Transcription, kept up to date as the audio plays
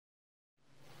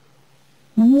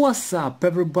What's up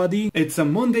everybody? It's a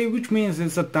Monday, which means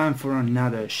it's a time for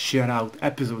another shoutout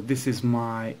episode. This is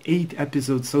my 8th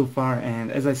episode so far,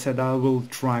 and as I said, I will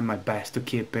try my best to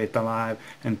keep it alive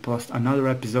and post another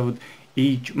episode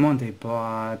each Monday,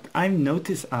 but I've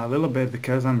noticed a little bit,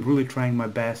 because I'm really trying my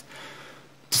best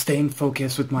to stay in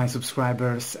focus with my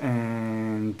subscribers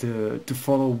and to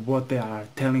follow what they are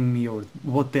telling me or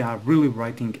what they are really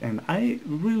writing. And I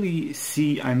really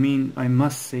see, I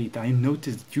must say it, I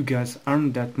noticed that you guys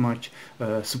aren't that much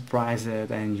surprised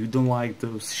and you don't like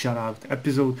those shout out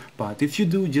episodes, but if you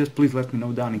do, just please let me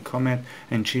know down in comment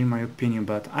and share my opinion.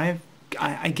 But I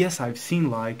guess I've seen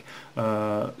like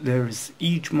there's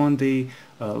each Monday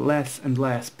less and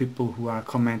less people who are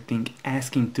commenting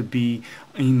asking to be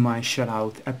in my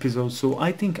shoutout episode, so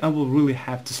I think I will really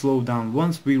have to slow down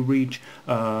once we reach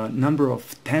number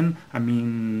of 10.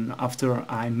 After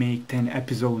I make 10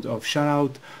 episodes of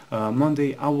shoutout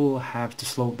Monday, I will have to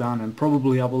slow down, and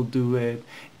probably I will do it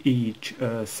each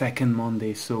second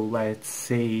Monday. So let's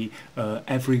say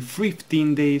every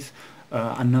 15 days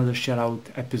another shoutout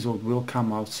episode will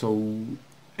come out. So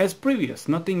as previous,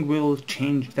 nothing will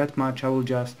change that much. I will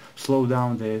just slow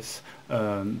down this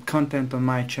content on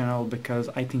my channel, because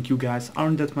I think you guys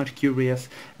aren't that much curious,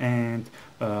 and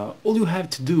all you have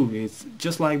to do is,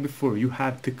 just like before, you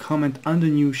have to comment on the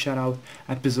new shoutout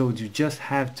episode. You just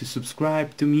have to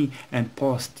subscribe to me and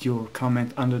post your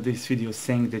comment under this video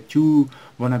saying that you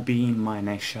wanna be in my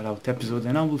next shoutout episode,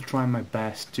 and I will try my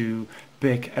best to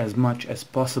pick as much as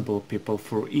possible people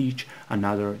for each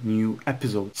another new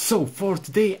episode. So for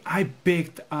today I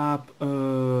picked up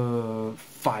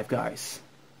 5 guys.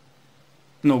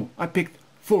 No, I picked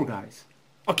 4 guys.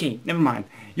 Okay, never mind.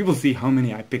 You will see how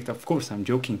many I picked. Of course, I'm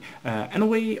joking.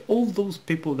 Anyway, all those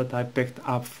people that I picked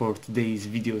up for today's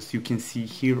videos, you can see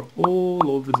here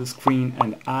all over the screen,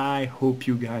 and I hope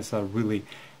you guys are really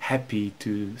happy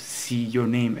to see your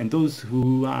name. And those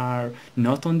who are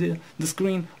not on the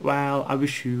screen, well, I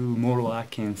wish you more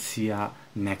luck and see ya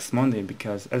next Monday,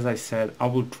 because as I said, I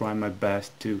will try my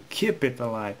best to keep it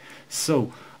alive.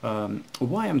 So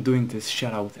why I'm doing this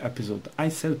shoutout episode, I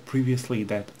said previously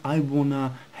that I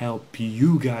wanna help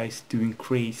you guys to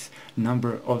increase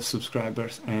number of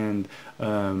subscribers, and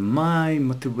my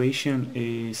motivation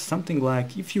is something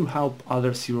like, if you help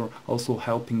others, you're also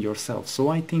helping yourself. So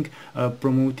I think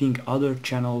promoting other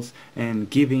channels and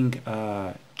giving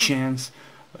a chance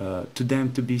to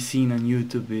them to be seen on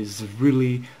YouTube is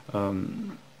really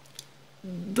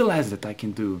the last that I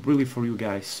can do really for you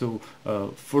guys. So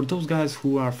for those guys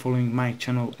who are following my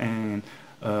channel and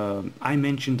I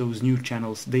mentioned those new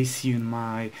channels they see in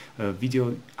my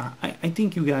video, I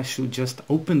think you guys should just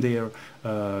open their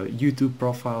YouTube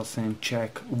profiles and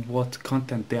check what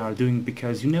content they are doing,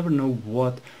 because you never know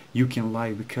what you can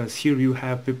like. Because here you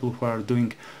have people who are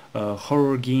doing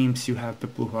horror games, you have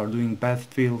people who are doing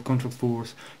Battlefield, Control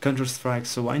Force, Counter-Strike.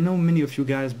 So I know many of you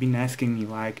guys been asking me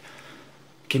like,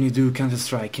 can you do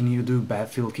Counter-Strike, can you do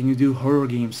Battlefield, can you do horror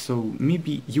games? So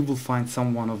maybe you will find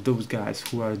someone of those guys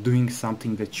who are doing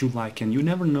something that you like, and you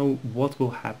never know what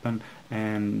will happen,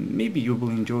 and maybe you will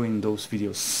enjoy in those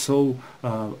videos. So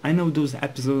I know those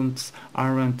episodes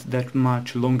aren't that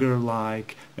much longer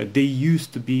like they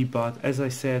used to be, but as I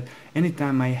said,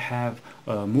 anytime I have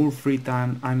more free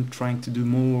time, I'm trying to do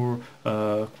more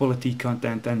quality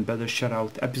content and better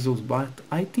shoutout episodes. But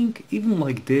I think even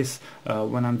like this,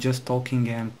 when I'm just talking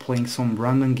and playing some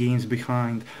random games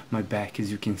behind my back,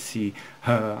 as you can see,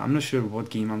 I'm not sure what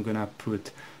game I'm gonna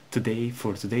put today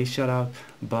for today's shoutout,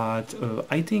 but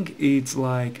I think it's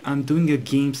like I'm doing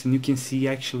games, and you can see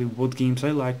actually what games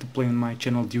I like to play on my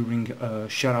channel during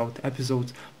shoutout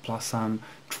episodes, plus I'm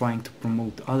trying to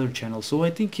promote other channels. So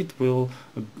I think it will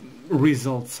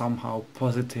result somehow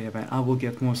positive and I will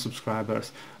get more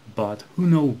subscribers. But who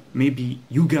knows, maybe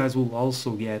you guys will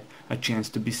also get a chance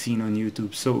to be seen on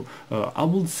YouTube. So I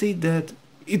will say that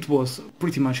it was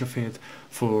pretty much of it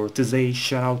for today's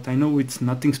shoutout. I know it's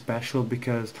nothing special,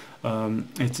 because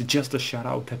it's just a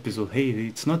shoutout episode. Hey,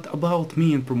 it's not about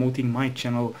me and promoting my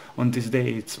channel on this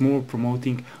day, it's more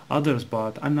promoting others.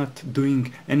 But I'm not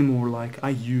doing anymore like I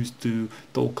used to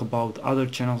talk about other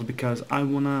channels, because I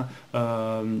wanna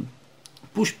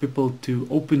push people to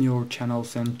open your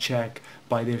channels and check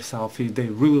by themselves if they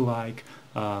really like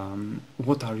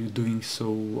what are you doing.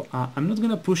 So I'm not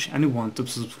gonna push anyone to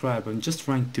subscribe. I'm just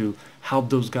trying to help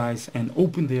those guys and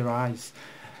open their eyes,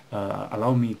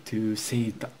 allow me to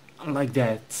say it like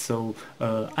that. So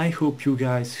I hope you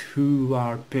guys who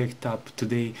are picked up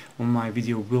today on my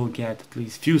video will get at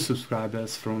least few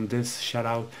subscribers from this shout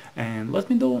out, and let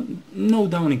me know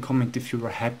down in comment if you are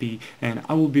happy, and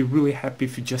I will be really happy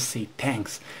if you just say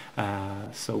thanks.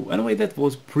 So anyway, that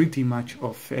was pretty much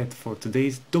of it for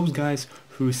today's. Those guys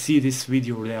who see this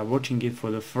video, they are watching it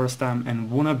for the first time and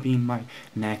wanna be in my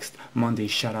next Monday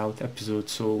shoutout episode,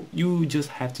 so you just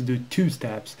have to do two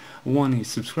steps. One is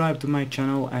subscribe to my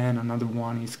channel, and another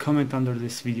one is comment under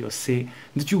this video, say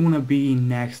that you wanna be in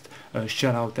next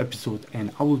shoutout episode,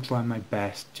 and I will try my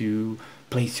best to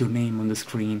place your name on the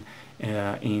screen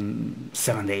in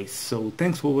 7 days. So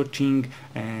thanks for watching,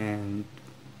 and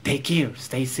take care,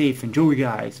 stay safe, enjoy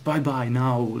guys, bye bye.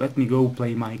 Now let me go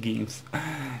play my games.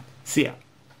 See ya.